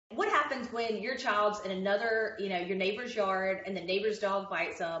happens when your child's in another, your neighbor's yard and the neighbor's dog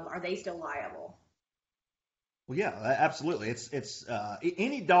bites them? Are they still liable? Well, yeah, absolutely. It's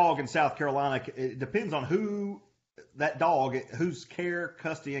any dog in South Carolina. It depends on whose care,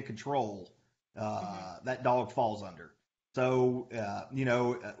 custody, and control that dog falls under. So,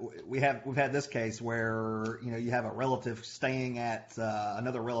 we've had this case where, you have a relative staying at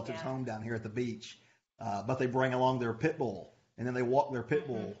another relative's home down here at the beach, but they bring along their pit bull, and then they walk their pit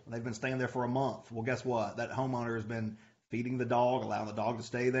bull, and they've been staying there for a month. Well, guess what? That homeowner has been feeding the dog, allowing the dog to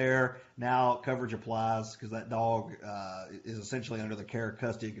stay there. Now coverage applies because that dog is essentially under the care,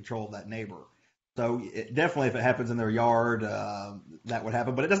 custody, and control of that neighbor. So definitely, if it happens in their yard, that would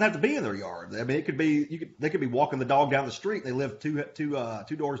happen. But it doesn't have to be in their yard. I mean, it could be they could be walking the dog down the street. They live two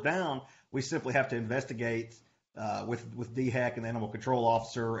doors down. We simply have to investigate with DHEC and the animal control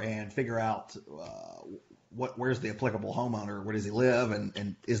officer and figure out where's the applicable homeowner, where does he live,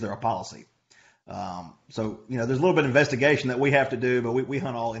 and is there a policy. So there's a little bit of investigation that we have to do, but we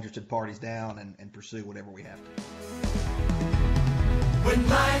hunt all interested parties down and pursue whatever we have to. When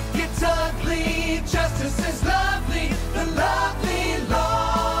life gets ugly, justice